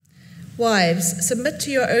Wives, submit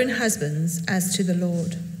to your own husbands as to the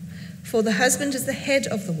Lord. For the husband is the head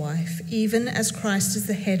of the wife, even as Christ is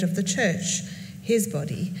the head of the church, his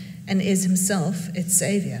body, and is himself its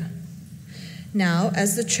Saviour. Now,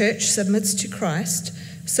 as the church submits to Christ,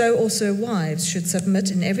 so also wives should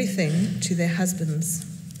submit in everything to their husbands.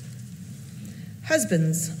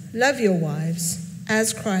 Husbands, love your wives,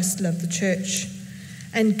 as Christ loved the church,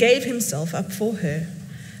 and gave himself up for her,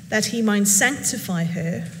 that he might sanctify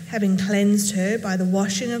her, having cleansed her by the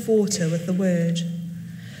washing of water with the word,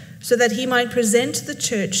 so that he might present the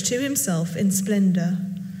church to himself in splendor,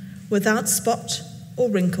 without spot or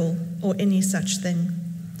wrinkle or any such thing,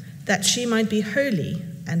 that she might be holy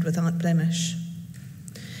and without blemish.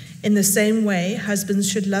 In the same way, husbands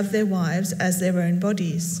should love their wives as their own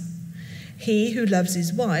bodies. He who loves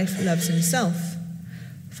his wife loves himself,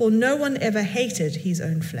 for no one ever hated his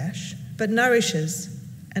own flesh, but nourishes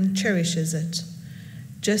and cherishes it,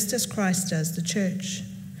 just as Christ does the church,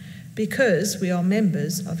 because we are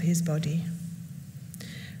members of his body.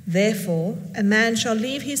 Therefore, a man shall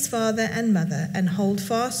leave his father and mother and hold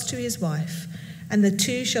fast to his wife, and the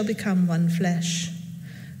two shall become one flesh.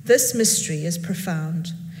 This mystery is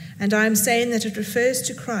profound, and I am saying that it refers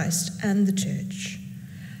to Christ and the church.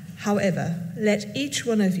 However, let each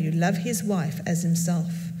one of you love his wife as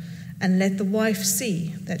himself, and let the wife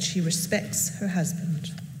see that she respects her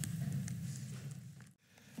husband.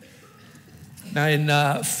 Now,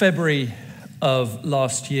 in February of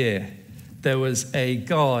last year, there was a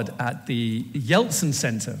guard at the Yeltsin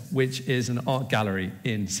Center, which is an art gallery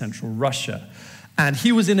in central Russia. And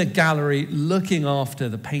he was in a gallery looking after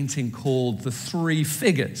the painting called The Three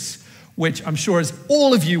Figures, which I'm sure, as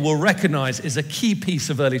all of you will recognize, is a key piece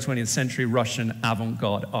of early 20th century Russian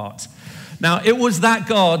avant-garde art. Now, it was that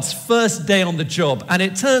guard's first day on the job, and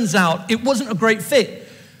it turns out it wasn't a great fit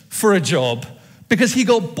for a job, because he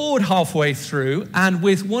got bored halfway through, and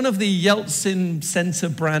with one of the Yeltsin Center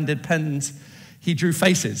branded pens, he drew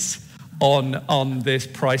faces on this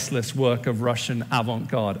priceless work of Russian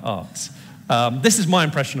avant-garde art. This is my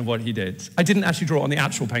impression of what he did. I didn't actually draw it on the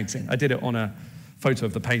actual painting. I did it on a photo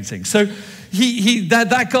of the painting. So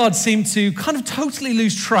that guard seemed to kind of totally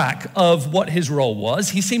lose track of what his role was.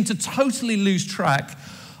 He seemed to totally lose track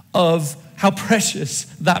of how precious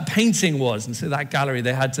that painting was. And so that gallery,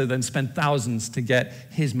 they had to then spend thousands to get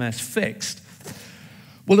his mess fixed.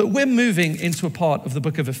 Well, look, we're moving into a part of the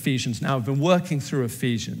book of Ephesians now. I've been working through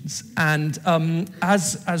Ephesians. And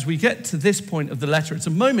as we get to this point of the letter, it's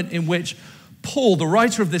a moment in which Paul, the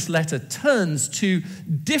writer of this letter, turns to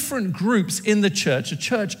different groups in the church, a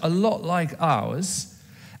church a lot like ours,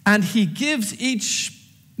 and he gives each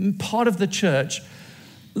part of the church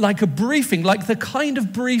like a briefing, like the kind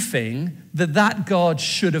of briefing that God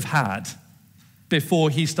should have had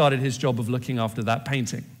before he started his job of looking after that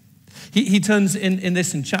painting. He turns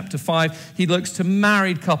in chapter 5, he looks to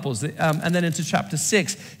married couples, and then into chapter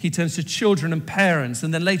 6, he turns to children and parents,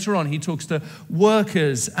 and then later on, he talks to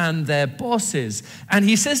workers and their bosses, and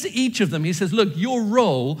he says to each of them, he says, look, your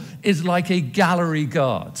role is like a gallery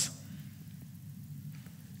guard.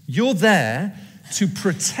 You're there to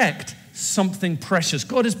protect something precious.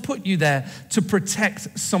 God has put you there to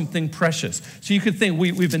protect something precious. So you could think,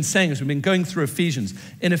 we've been saying this, we've been going through Ephesians.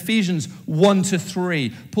 In Ephesians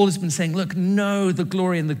 1-3, Paul has been saying, look, know the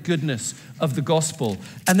glory and the goodness of the gospel.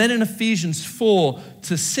 And then in Ephesians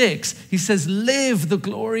 4-6, he says, live the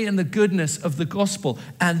glory and the goodness of the gospel.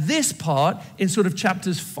 And this part, in sort of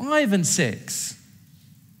chapters 5 and 6,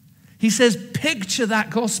 he says, picture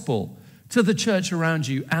that gospel to the church around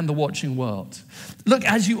you and the watching world. Look,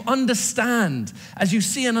 as you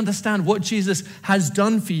see and understand what Jesus has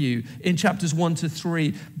done for you in chapters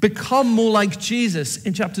 1-3, become more like Jesus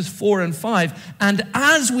in chapters 4 and 5. And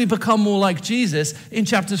as we become more like Jesus in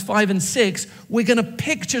chapters 5 and 6, we're going to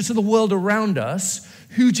picture to the world around us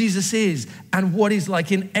who Jesus is and what he's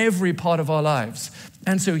like in every part of our lives.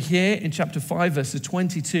 And so here in chapter 5, verses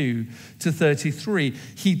 22-33,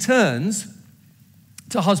 he turns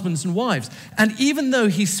to husbands and wives. And even though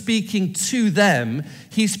he's speaking to them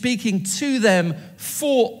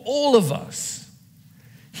for all of us.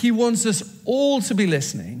 He wants us all to be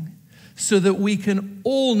listening so that we can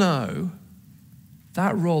all know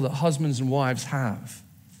that role that husbands and wives have,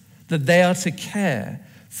 that they are to care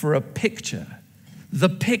for a picture, the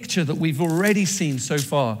picture that we've already seen so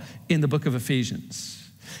far in the book of Ephesians.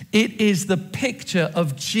 It is the picture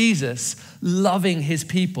of Jesus loving his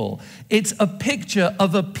people. It's a picture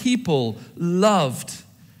of a people loved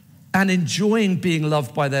and enjoying being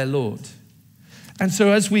loved by their Lord. And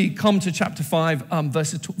so as we come to chapter 5,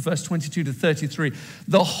 verse 22-33,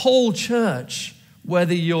 the whole church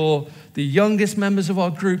whether you're the youngest members of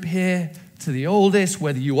our group here to the oldest,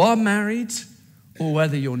 whether you are married or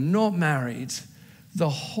whether you're not married, the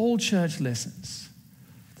whole church listens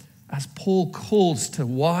as Paul calls to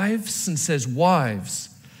wives and says, wives,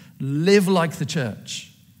 live like the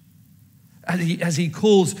church. As he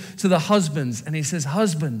calls to the husbands and he says,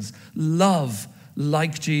 husbands, love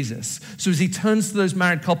like Jesus. So as he turns to those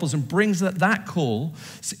married couples and brings that call,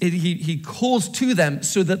 he calls to them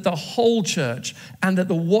so that the whole church and that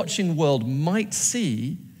the watching world might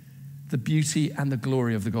see the beauty and the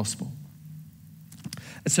glory of the gospel.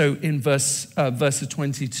 So in verses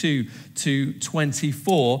 22 to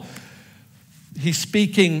 24, he's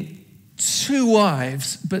speaking to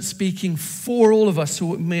wives, but speaking for all of us so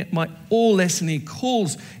we might all listen. He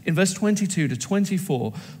calls in verse 22 to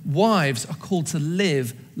 24, wives are called to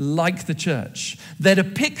live like the church. They're to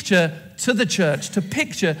picture to the church, to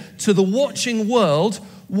picture to the watching world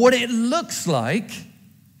what it looks like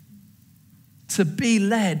to be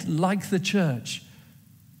led like the church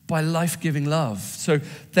by life-giving love. So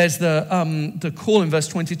there's the call in verse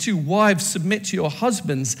 22, wives, submit to your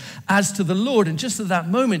husbands as to the Lord. And just at that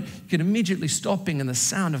moment, you can immediately stopping and the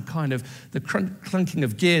sound of kind of the clunking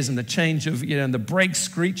of gears and the change of, and the brakes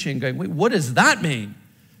screeching, going, wait, what does that mean?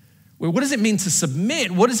 Well, what does it mean to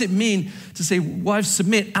submit? What does it mean to say, wives,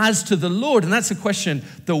 submit as to the Lord? And that's a question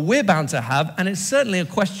that we're bound to have. And it's certainly a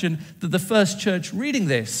question that the first church reading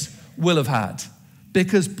this will have had,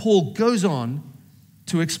 because Paul goes on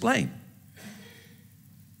to explain.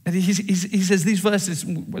 And he says these verses,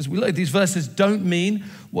 as we look, these verses don't mean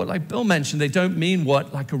what, like Bill mentioned, they don't mean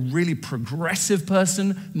what like a really progressive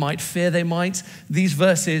person might fear they might. These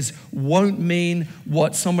verses won't mean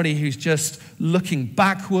what somebody who's just looking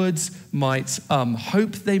backwards might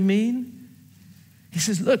hope they mean. He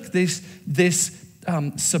says, look, this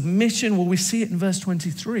submission, well, we see it in verse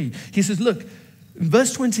 23. He says, look, in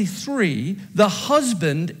verse 23, the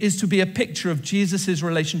husband is to be a picture of Jesus'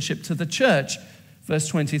 relationship to the church. Verse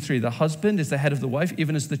 23, the husband is the head of the wife,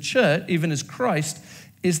 even as the church, even as Christ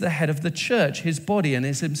is the head of the church, his body, and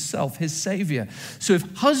is himself his savior. So if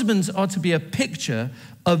husbands are to be a picture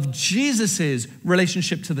of Jesus'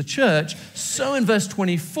 relationship to the church, so in verse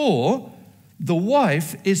 24, the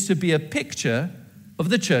wife is to be a picture of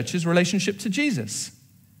the church's relationship to Jesus.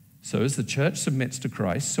 So as the church submits to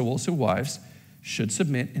Christ, so also wives should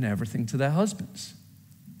submit in everything to their husbands.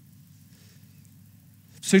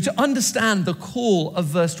 So to understand the call of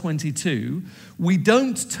verse 22, we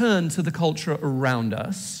don't turn to the culture around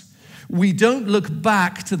us. We don't look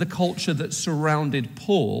back to the culture that surrounded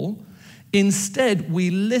Paul. Instead, we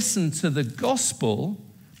listen to the gospel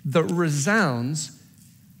that resounds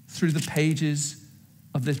through the pages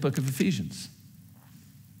of this book of Ephesians.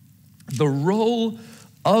 The role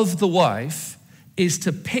of the wife is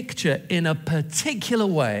to picture in a particular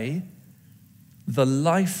way the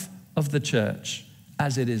life of the church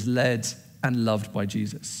as it is led and loved by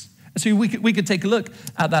Jesus. So we could take a look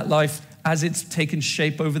at that life as it's taken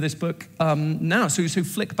shape over this book now. So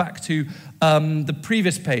flick back to the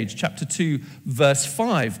previous page, chapter 2, verse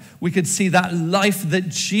 5. We could see that life that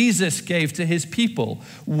Jesus gave to his people.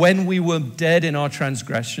 When we were dead in our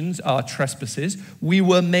transgressions, our trespasses, we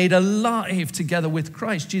were made alive together with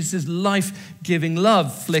Christ. Jesus' life-giving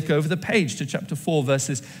love. Flick over the page to chapter 4,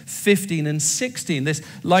 verses 15 and 16. This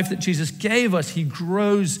life that Jesus gave us, he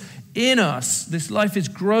grows in us. This life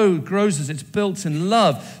grows as it's built in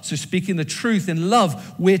love. So speaking the truth in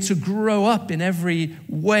love, we're to grow up in every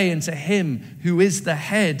way into him who is the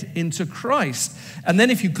head, into Christ. And then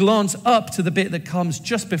if you glance up to the bit that comes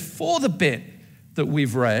just before the bit that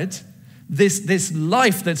we've read, this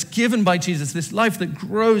life that's given by Jesus, this life that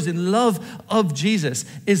grows in love of Jesus,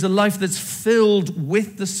 is a life that's filled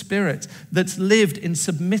with the Spirit, that's lived in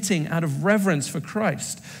submitting out of reverence for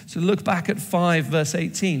Christ. So look back at 5 verse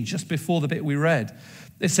 18, just before the bit we read.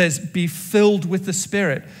 It says, be filled with the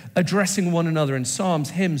Spirit, addressing one another in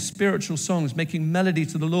psalms, hymns, spiritual songs, making melody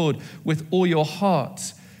to the Lord with all your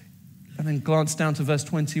heart. And then glance down to verse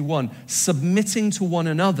 21, submitting to one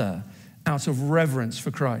another out of reverence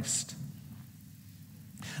for Christ.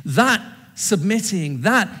 That submitting,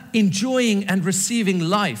 that enjoying and receiving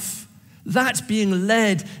life, that being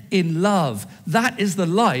led in love, that is the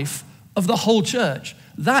life of the whole church.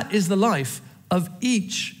 That is the life of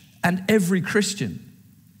each and every Christian.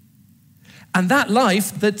 And that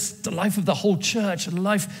life, that's the life of the whole church, a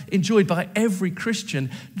life enjoyed by every Christian,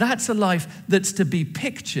 that's a life that's to be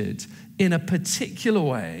pictured in a particular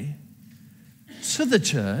way to the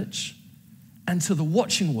church and to the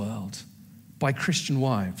watching world by Christian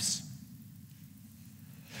wives.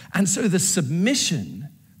 And so the submission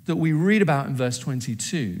that we read about in verse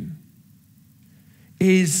 22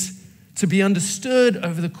 is to be understood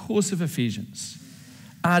over the course of Ephesians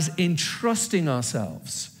as entrusting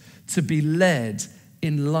ourselves to be led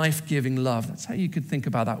in life-giving love. That's how you could think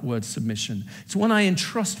about that word submission. It's when I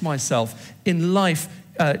entrust myself in life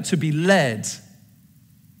to be led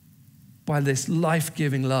by this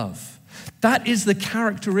life-giving love. That is the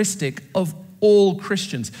characteristic of all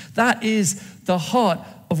Christians. That is the heart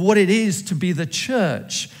of what it is to be the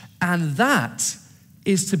church. And that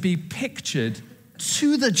is to be pictured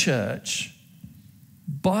to the church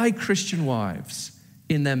by Christian wives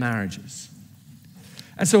in their marriages.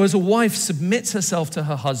 And so as a wife submits herself to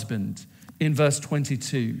her husband in verse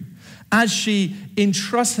 22, as she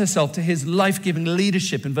entrusts herself to his life-giving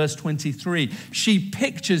leadership in verse 23, she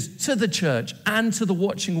pictures to the church and to the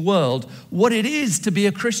watching world what it is to be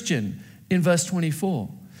a Christian in verse 24.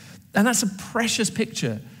 And that's a precious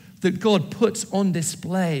picture that God puts on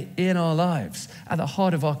display in our lives, at the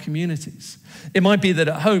heart of our communities. It might be that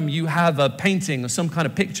at home you have a painting or some kind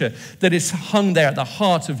of picture that is hung there at the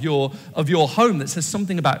heart of your home that says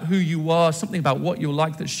something about who you are, something about what you're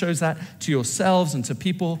like, that shows that to yourselves and to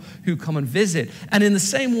people who come and visit. And in the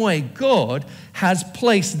same way, God has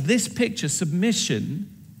placed this picture, submission,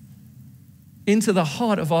 into the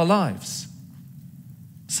heart of our lives.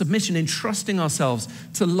 Submission, entrusting ourselves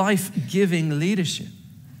to life-giving leadership.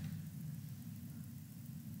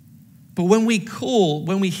 But when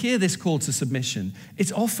we hear this call to submission,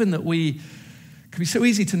 it's often that it can be so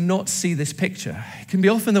easy to not see this picture. It can be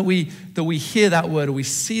often that we hear that word or we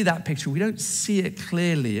see that picture. We don't see it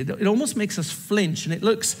clearly. It almost makes us flinch, and it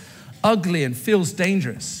looks ugly and feels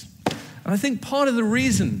dangerous. And I think part of the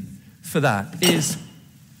reason for that is,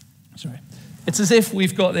 it's as if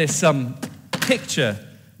we've got this picture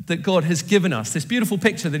that God has given us, this beautiful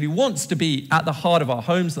picture that he wants to be at the heart of our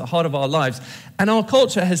homes, the heart of our lives. And our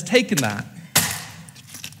culture has taken that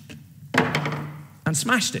and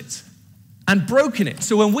smashed it and broken it.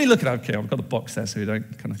 So when we look at I've got the box there so we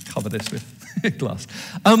don't kind of cover this with glass.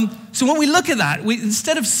 So when we look at that,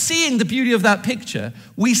 instead of seeing the beauty of that picture,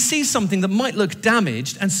 we see something that might look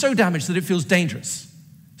damaged, and so damaged that it feels dangerous.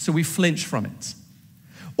 So we flinch from it.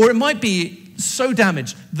 Or it might be so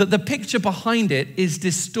damaged that the picture behind it is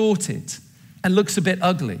distorted and looks a bit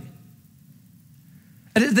ugly.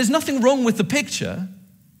 And there's nothing wrong with the picture,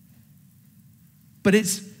 but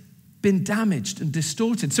it's been damaged and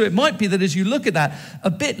distorted. So it might be that as you look at that,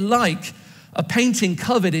 a bit like a painting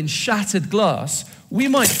covered in shattered glass, we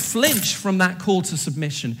might flinch from that call to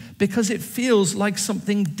submission because it feels like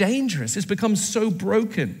something dangerous. It's become so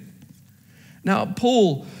broken. Now,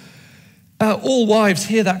 all wives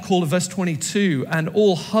hear that call of verse 22, and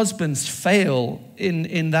all husbands fail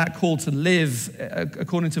in that call to live,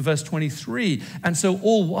 according to verse 23. And so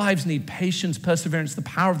all wives need patience, perseverance, the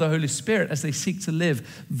power of the Holy Spirit as they seek to live.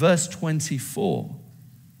 Verse 24.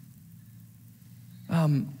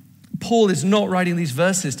 Paul is not writing these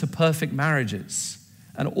verses to perfect marriages.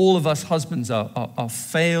 And all of us husbands are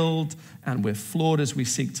failed, and we're flawed as we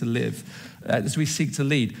seek to live, as we seek to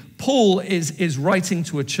lead. Paul is writing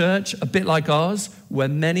to a church a bit like ours, where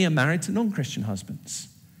many are married to non-Christian husbands.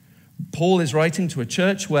 Paul is writing to a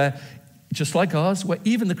church where, just like ours, where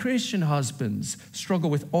even the Christian husbands struggle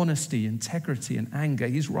with honesty, integrity, and anger.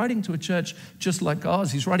 He's writing to a church just like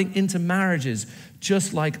ours. He's writing into marriages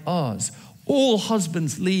just like ours. All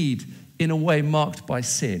husbands lead in a way marked by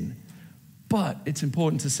sin. But it's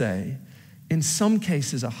important to say, in some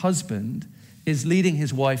cases, a husband is leading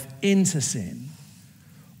his wife into sin,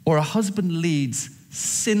 or a husband leads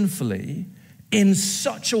sinfully in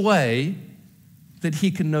such a way that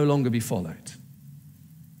he can no longer be followed.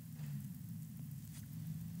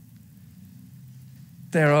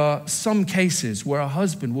 There are some cases where a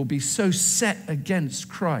husband will be so set against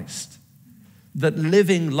Christ that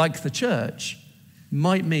living like the church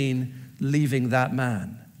might mean leaving that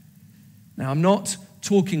man. Now, I'm not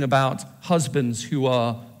talking about husbands who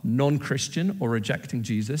are non-Christian or rejecting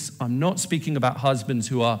Jesus. I'm not speaking about husbands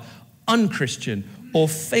who are unchristian or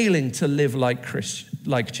failing to live like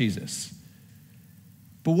Jesus.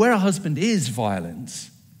 But where a husband is violent,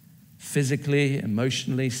 physically,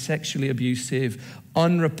 emotionally, sexually abusive,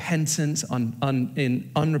 unrepentant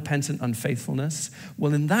unfaithfulness,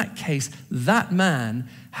 well, in that case, that man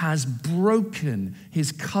has broken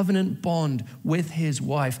his covenant bond with his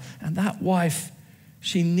wife, and that wife,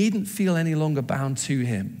 she needn't feel any longer bound to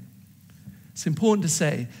him. It's important to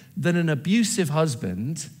say that an abusive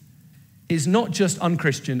husband is not just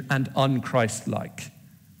unchristian and unchristlike.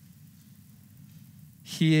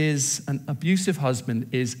 An abusive husband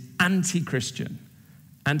is anti-Christian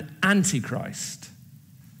and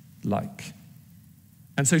anti-Christ-like.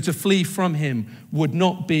 And so to flee from him would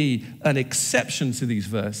not be an exception to these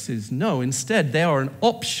verses. No, instead, they are an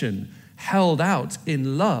option held out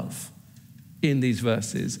in love in these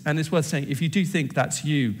verses. And it's worth saying, if you do think that's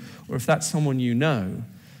you, or if that's someone you know,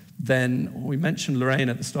 then we mentioned Lorraine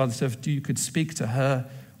at the start of the service, you could speak to her,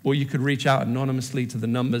 or you could reach out anonymously to the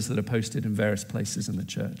numbers that are posted in various places in the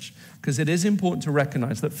church. Because it is important to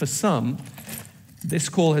recognize that for some, this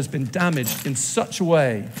call has been damaged in such a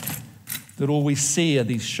way that all we see are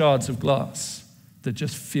these shards of glass that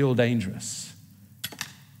just feel dangerous.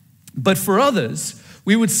 But for others,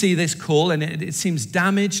 we would see this call and it seems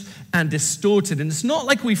damaged and distorted. And it's not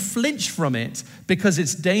like we flinch from it because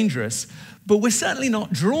it's dangerous, but we're certainly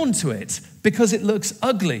not drawn to it because it looks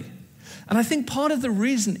ugly. And I think part of the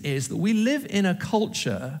reason is that we live in a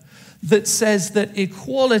culture that says that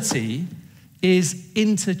equality is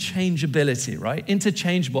interchangeability, right?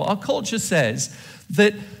 Interchangeable. Our culture says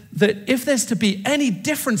that if there's to be any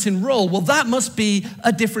difference in role, well, that must be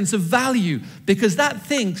a difference of value, because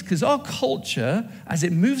our culture, as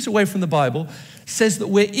it moves away from the Bible, says that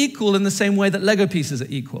we're equal in the same way that Lego pieces are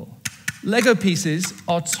equal. Lego pieces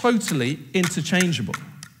are totally interchangeable.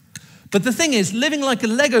 But the thing is, living like a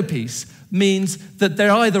Lego piece means that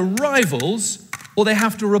they're either rivals or they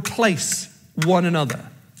have to replace one another.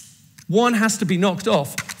 One has to be knocked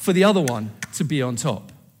off for the other one to be on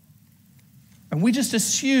top. And we just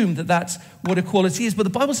assume that that's what equality is. But the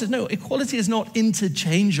Bible says, no, equality is not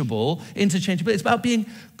interchangeable. It's about being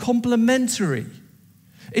complementary.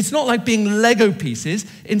 It's not like being Lego pieces.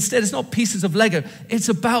 Instead, it's not pieces of Lego. It's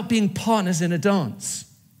about being partners in a dance.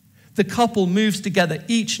 The couple moves together,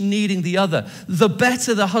 each needing the other. The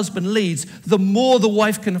better the husband leads, the more the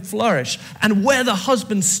wife can flourish. And where the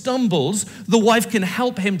husband stumbles, the wife can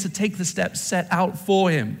help him to take the steps set out for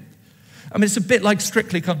him. I mean, it's a bit like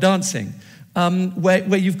Strictly Come Dancing,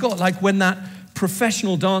 where you've got, like, when that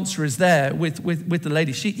professional dancer is there with the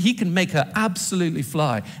lady, he can make her absolutely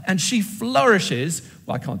fly. And she flourishes,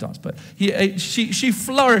 well, I can't dance, but she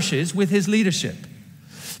flourishes with his leadership.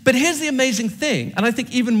 But here's the amazing thing, and I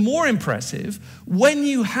think even more impressive, when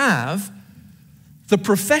you have the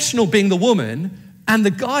professional being the woman and the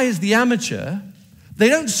guy is the amateur, they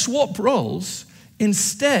don't swap roles.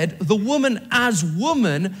 Instead, the woman as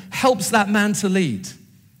woman helps that man to lead.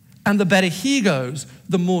 And the better he goes,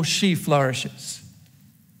 the more she flourishes.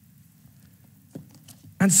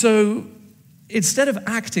 And so, instead of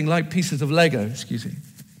acting like pieces of Lego,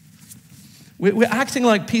 we're acting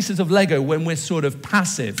like pieces of Lego when we're sort of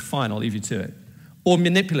passive, fine, I'll leave you to it, or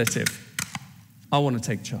manipulative, I want to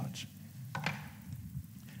take charge.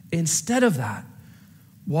 Instead of that,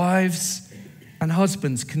 wives and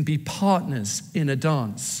husbands can be partners in a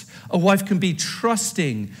dance. A wife can be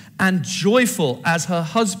trusting and joyful as her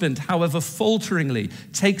husband, however falteringly,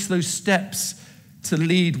 takes those steps to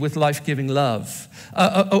lead with life-giving love.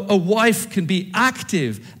 A wife can be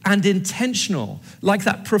active and intentional, like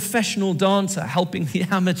that professional dancer helping the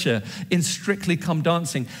amateur in Strictly Come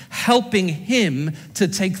Dancing, helping him to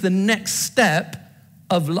take the next step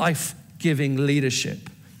of life-giving leadership.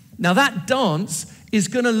 Now, that dance is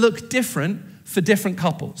going to look different for different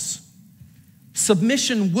couples.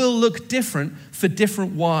 Submission will look different for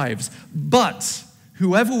different wives. But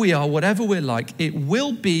whoever we are, whatever we're like, it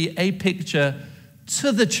will be a picture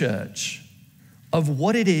to the church of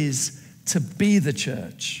what it is to be the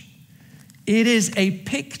church. It is a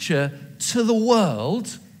picture to the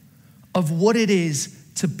world of what it is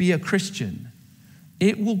to be a Christian.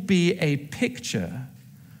 It will be a picture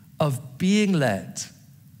of being led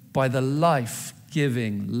by the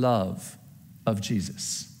life-giving love of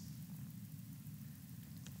Jesus.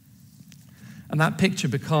 And that picture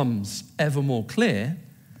becomes ever more clear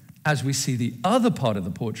as we see the other part of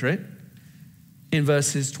the portrait in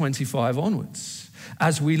verses 25 onwards.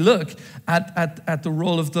 As we look at the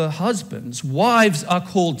role of the husbands, wives are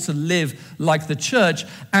called to live like the church,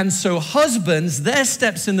 and so husbands, their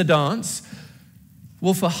steps in the dance,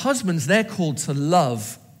 well, for husbands, they're called to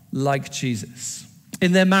love like Jesus.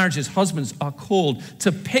 In their marriages, husbands are called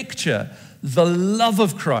to picture the love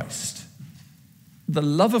of Christ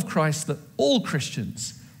that all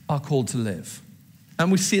Christians are called to live.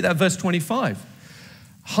 And we see that verse 25.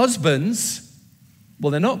 Husbands, well,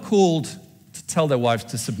 they're not called to tell their wives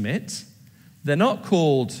to submit. They're not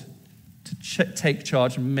called to take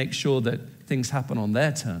charge and make sure that things happen on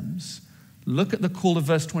their terms. Look at the call of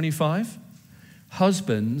verse 25.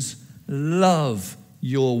 Husbands, love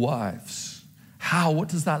your wives. How? What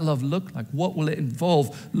does that love look like? What will it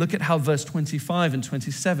involve? Look at how verse 25 and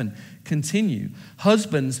 27 continue.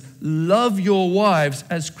 Husbands, love your wives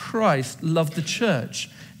as Christ loved the church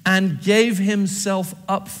and gave himself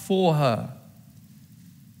up for her.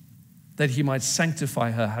 that he might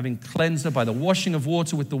sanctify her, having cleansed her by the washing of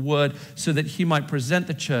water with the word, so that he might present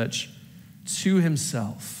the church to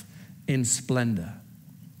himself in splendor.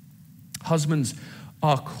 Husbands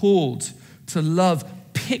are called to love,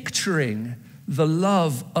 picturing the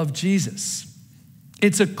love of Jesus.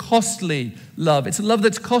 It's a costly love. It's a love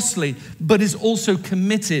that's costly, but is also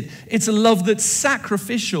committed. It's a love that's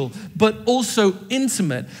sacrificial, but also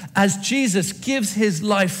intimate, as Jesus gives his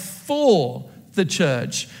life for the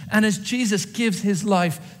church and as Jesus gives his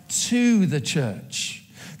life to the church.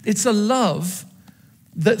 It's a love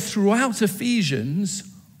that throughout Ephesians,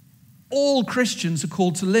 all Christians are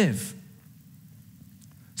called to live.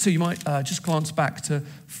 So you might just glance back to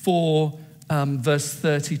 4 verse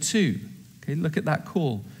 32. Okay, look at that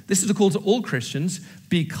call. This is a call to all Christians.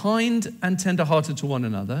 Be kind and tender-hearted to one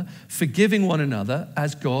another, forgiving one another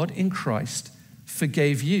as God in Christ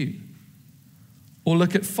forgave you. Or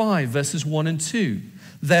look at 5 verses 1 and 2.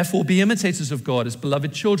 Therefore be imitators of God as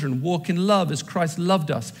beloved children. Walk in love as Christ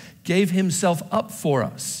loved us, gave himself up for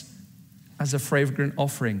us as a fragrant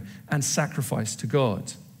offering and sacrifice to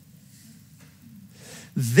God.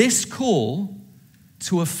 This call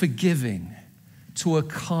to a forgiving, to a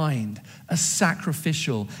kind, a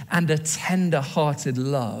sacrificial, and a tender-hearted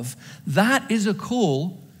love, that is a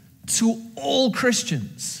call to all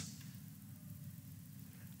Christians.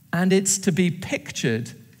 And it's to be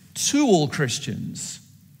pictured to all Christians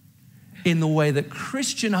in the way that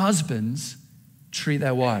Christian husbands treat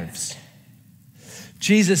their wives.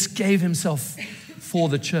 Jesus gave himself for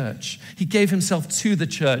the church. He gave himself to the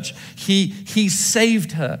church. He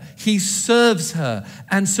saved her. He serves her.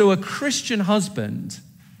 And so a Christian husband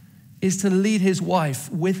is to lead his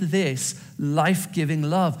wife with this life-giving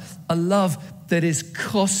love, a love that is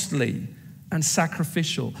costly and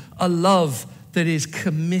sacrificial, a love that is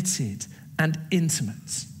committed and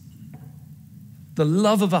intimate. The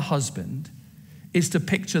love of a husband is to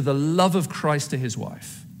picture the love of Christ to his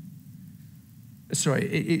wife.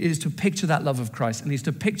 It is to picture that love of Christ, and he's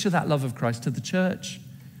to picture that love of Christ to the church,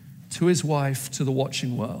 to his wife, to the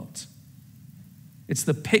watching world. It's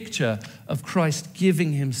the picture of Christ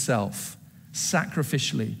giving himself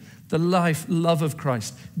sacrificially, the love of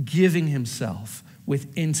Christ giving himself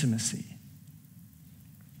with intimacy.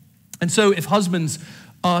 And so if husbands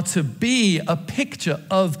are to be a picture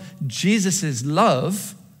of Jesus'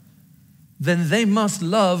 love, then they must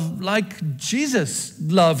love like Jesus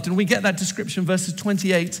loved. And we get that description, verses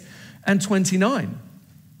 28 and 29.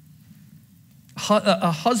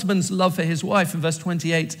 A husband's love for his wife in verse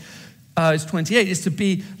 28 is to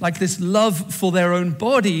be like this love for their own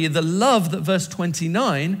body, the love that verse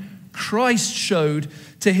 29 Christ showed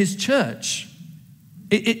to his church.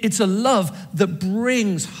 It's a love that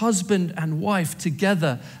brings husband and wife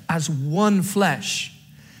together as one flesh.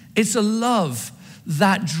 It's a love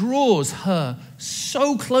that draws her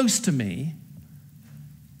so close to me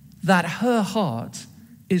that her heart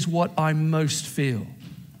is what I most feel.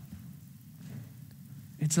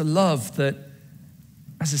 It's a love that,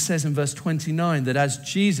 as it says in verse 29, that as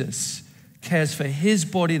Jesus cares for his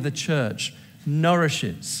body, the church,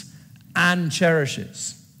 nourishes and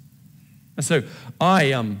cherishes. And so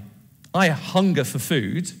I hunger for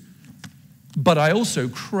food, but I also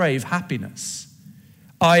crave happiness.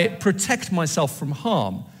 I protect myself from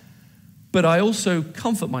harm, but I also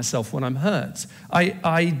comfort myself when I'm hurt.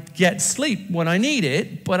 I get sleep when I need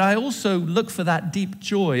it, but I also look for that deep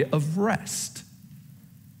joy of rest.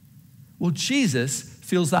 Well, Jesus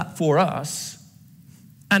feels that for us,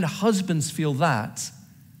 and husbands feel that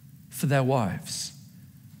for their wives.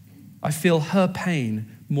 I feel her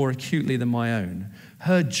pain more acutely than my own.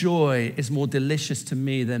 Her joy is more delicious to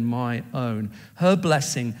me than my own. Her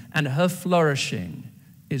blessing and her flourishing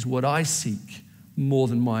is what I seek more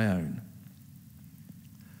than my own.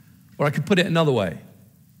 Or I could put it another way.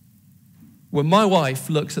 When my wife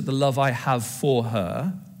looks at the love I have for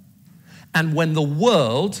her, and when the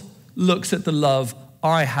world looks at the love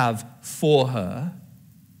I have for her,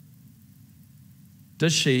 do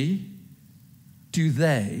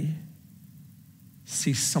they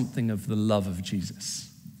see something of the love of Jesus?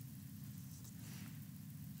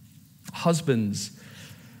 Husbands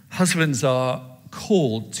are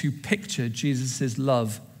called to picture Jesus'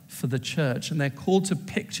 love for the church, and they're called to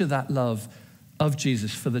picture that love of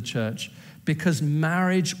Jesus for the church because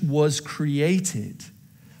marriage was created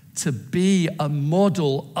to be a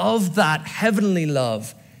model of that heavenly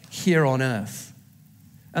love here on earth.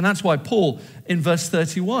 And that's why Paul, in verse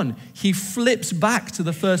 31, he flips back to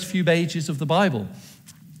the first few pages of the Bible.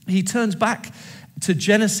 He turns back to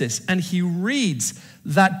Genesis and he reads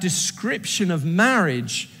that description of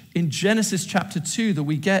marriage in Genesis chapter 2 that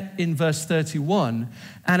we get in verse 31.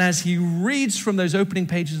 And as he reads from those opening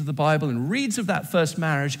pages of the Bible and reads of that first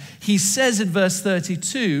marriage, he says in verse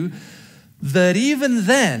 32 that even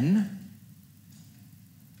then,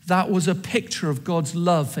 that was a picture of God's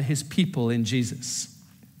love for his people in Jesus.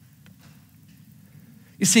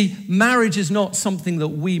 You see, marriage is not something that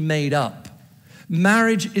we made up.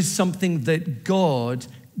 Marriage is something that God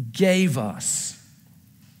gave us.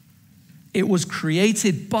 It was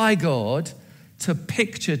created by God to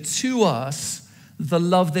picture to us the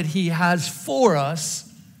love that he has for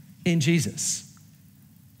us in Jesus.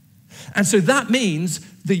 And so that means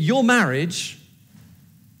that your marriage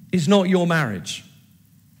is not your marriage.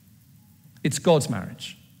 It's God's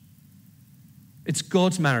marriage. It's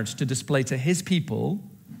God's marriage to display to his people,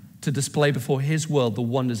 to display before his world the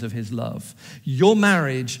wonders of his love. Your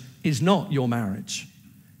marriage is not your marriage.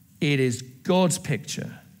 It is God's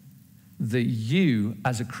picture that you,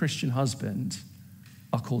 as a Christian husband,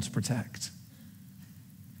 are called to protect.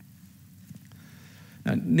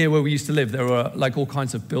 Now, near where we used to live, there were like all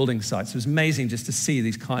kinds of building sites. It was amazing just to see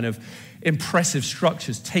these kind of impressive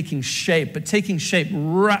structures taking shape, but taking shape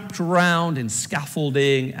wrapped around in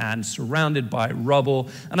scaffolding and surrounded by rubble.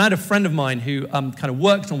 And I had a friend of mine who kind of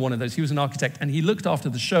worked on one of those. He was an architect, and he looked after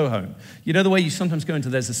the show home. You know the way you sometimes go into,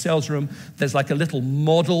 there's a sales room, there's like a little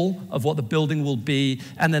model of what the building will be,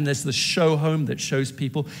 and then there's the show home that shows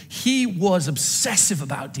people. He was obsessive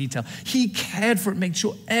about detail. He cared for it, made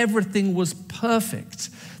sure everything was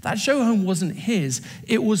perfect. That show home wasn't his.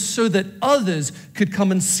 It was so that others could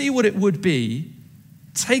come and see what it would be,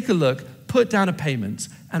 take a look, put down a payment,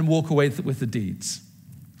 and walk away with the deeds.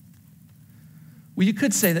 Well, you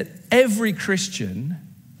could say that every Christian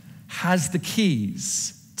has the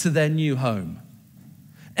keys to their new home.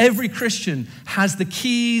 Every Christian has the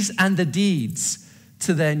keys and the deeds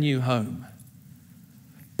to their new home.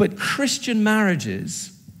 But Christian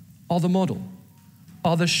marriages are the model,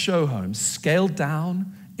 are the show homes, scaled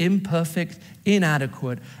down, imperfect,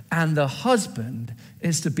 inadequate, and the husband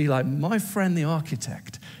is to be like my friend the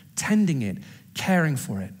architect, tending it, caring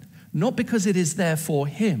for it, not because it is there for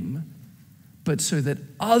him, but so that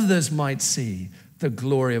others might see the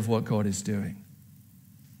glory of what God is doing.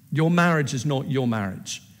 Your marriage is not your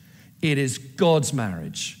marriage. It is God's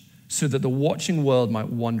marriage, so that the watching world might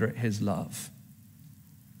wonder at his love.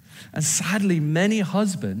 And sadly, many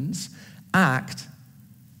husbands act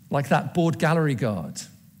like that bored gallery guard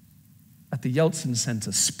at the Yeltsin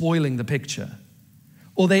Center, spoiling the picture.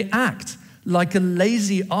 Or they act like a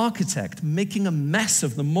lazy architect, making a mess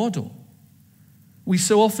of the model. We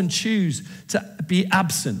so often choose to be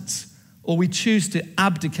absent, or we choose to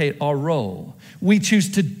abdicate our role. We choose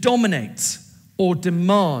to dominate or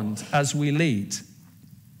demand as we lead.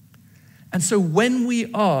 And so when we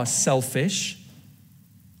are selfish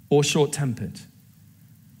or short-tempered,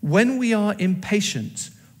 when we are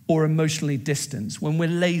impatient or emotionally distant, when we're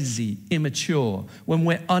lazy, immature, when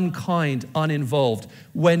we're unkind, uninvolved,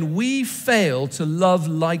 when we fail to love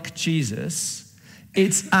like Jesus,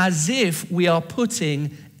 it's as if we are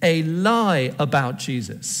putting a lie about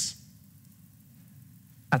Jesus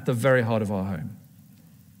at the very heart of our home.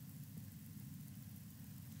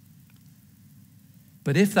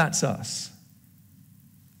 But if that's us,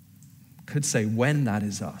 could say when that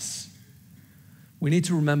is us, we need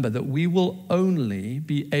to remember that we will only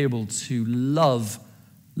be able to love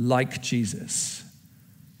like Jesus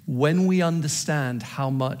when we understand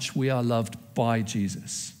how much we are loved by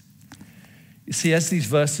Jesus. You see, as these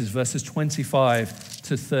verses 25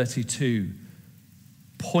 to 32,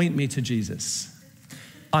 point me to Jesus,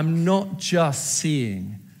 I'm not just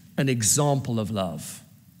seeing an example of love.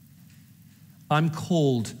 I'm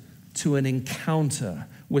called to an encounter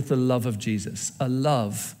with the love of Jesus, a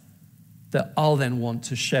love that I'll then want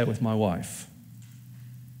to share with my wife.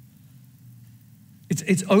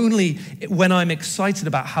 It's only when I'm excited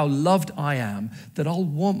about how loved I am that I'll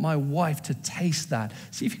want my wife to taste that.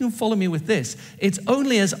 See if you can follow me with this. It's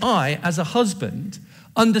only as I, as a husband,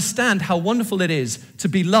 understand how wonderful it is to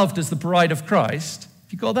be loved as the bride of Christ.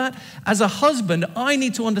 You got that? As a husband, I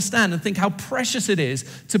need to understand and think how precious it is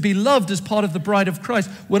to be loved as part of the bride of Christ.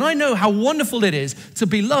 When I know how wonderful it is to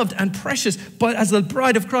be loved and precious but as the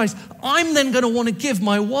bride of Christ, I'm then going to want to give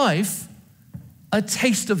my wife a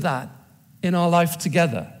taste of that in our life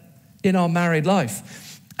together, in our married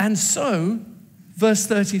life. And so, verse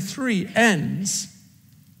 33 ends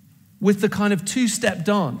with the kind of two-step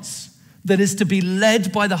dance that is to be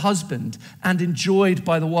led by the husband and enjoyed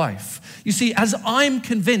by the wife. You see, as I'm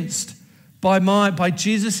convinced by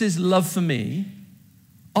Jesus' love for me,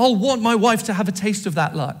 I'll want my wife to have a taste of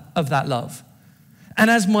that love.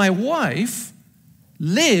 And as my wife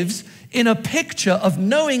lives in a picture of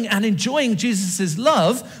knowing and enjoying Jesus'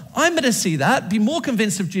 love, I'm going to see that, be more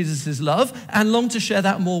convinced of Jesus' love, and long to share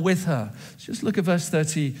that more with her. Just look at verse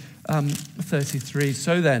 33.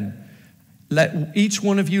 So then, let each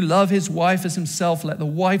one of you love his wife as himself. Let the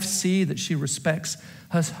wife see that she respects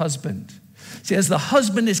her husband. See, as the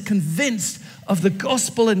husband is convinced of the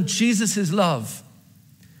gospel and Jesus' love,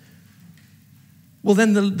 well,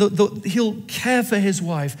 then he'll care for his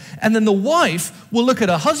wife. And then the wife will look at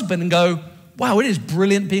her husband and go, wow, it is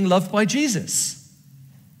brilliant being loved by Jesus.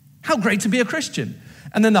 How great to be a Christian.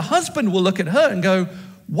 And then the husband will look at her and go,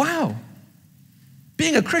 wow,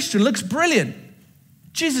 being a Christian looks brilliant.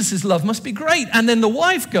 Jesus' love must be great. And then the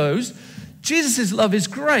wife goes, Jesus' love is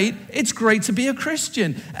great. It's great to be a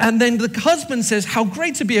Christian. And then the husband says, how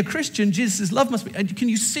great to be a Christian. Jesus' love must be. And can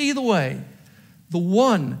you see the way the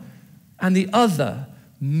one and the other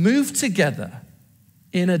move together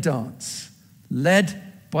in a dance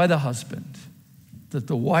led by the husband that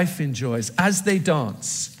the wife enjoys as they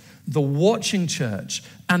dance? The watching church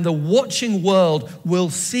and the watching world will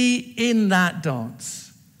see in that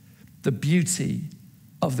dance the beauty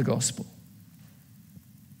of the gospel.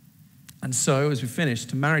 And so, as we finish,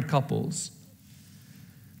 to married couples,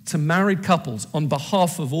 on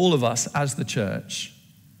behalf of all of us as the church,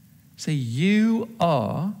 say, you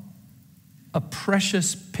are a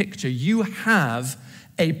precious picture. You have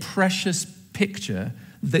a precious picture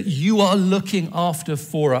that you are looking after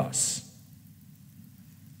for us.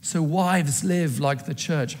 So wives, live like the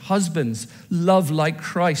church. Husbands, love like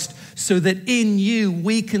Christ, so that in you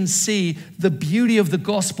we can see the beauty of the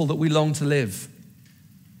gospel that we long to live.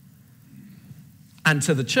 And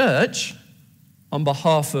to the church, on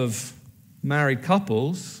behalf of married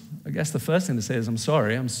couples, I guess the first thing to say is I'm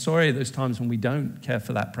sorry. I'm sorry those times when we don't care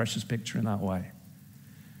for that precious picture in that way.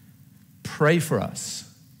 Pray for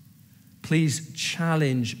us. Please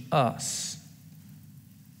challenge us.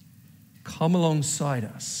 Come alongside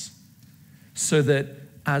us so that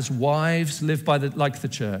as wives live like the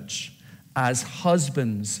church, as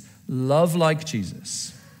husbands love like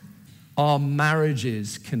Jesus, our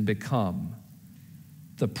marriages can become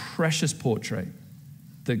the precious portrait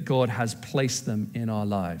that God has placed them in our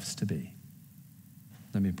lives to be.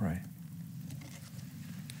 Let me pray.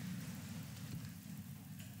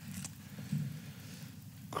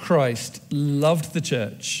 Christ loved the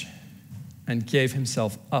church and gave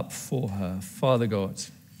himself up for her. Father God,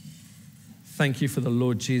 thank you for the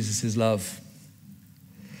Lord Jesus' love.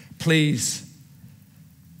 Please,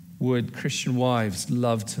 would Christian wives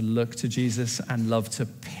love to look to Jesus and love to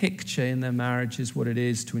picture in their marriages what it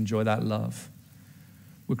is to enjoy that love?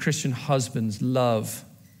 Would Christian husbands love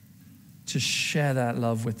to share that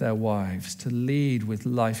love with their wives, to lead with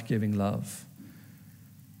life-giving love?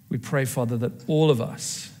 We pray, Father, that all of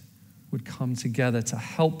us would come together to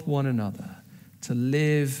help one another to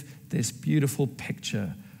live this beautiful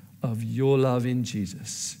picture of your love in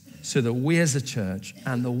Jesus, so that we as a church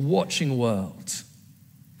and the watching world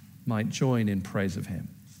might join in praise of him.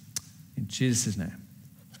 In Jesus' name,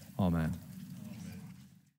 amen.